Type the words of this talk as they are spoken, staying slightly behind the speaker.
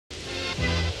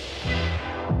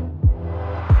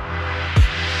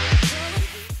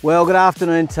Well, good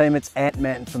afternoon team, it's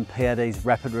Manton from PRD's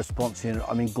Rapid Response Unit.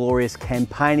 I'm in glorious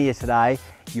Campania today,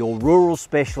 your rural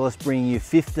specialist bringing you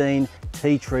 15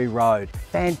 Tea Tree Road.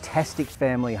 Fantastic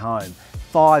family home,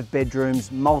 5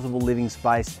 bedrooms, multiple living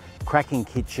space, cracking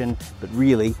kitchen, but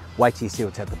really, wait till you see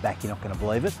what's at the back, you're not going to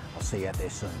believe it. I'll see you out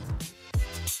there soon.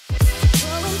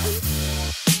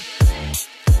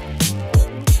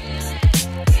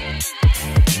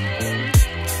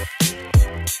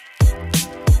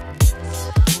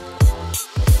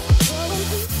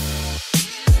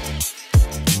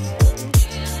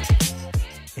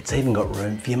 It's even got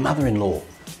room for your mother-in-law,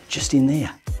 just in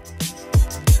there.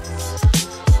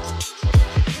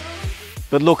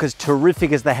 But look, as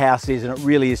terrific as the house is, and it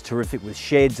really is terrific with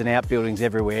sheds and outbuildings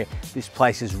everywhere, this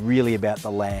place is really about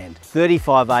the land.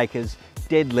 35 acres,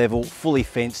 dead level, fully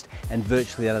fenced, and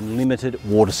virtually an unlimited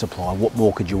water supply. What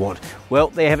more could you want? Well,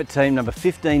 there you have it team, number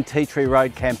 15 Tea Tree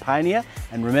Road, Campania.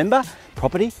 And remember,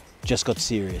 property just got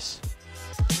serious.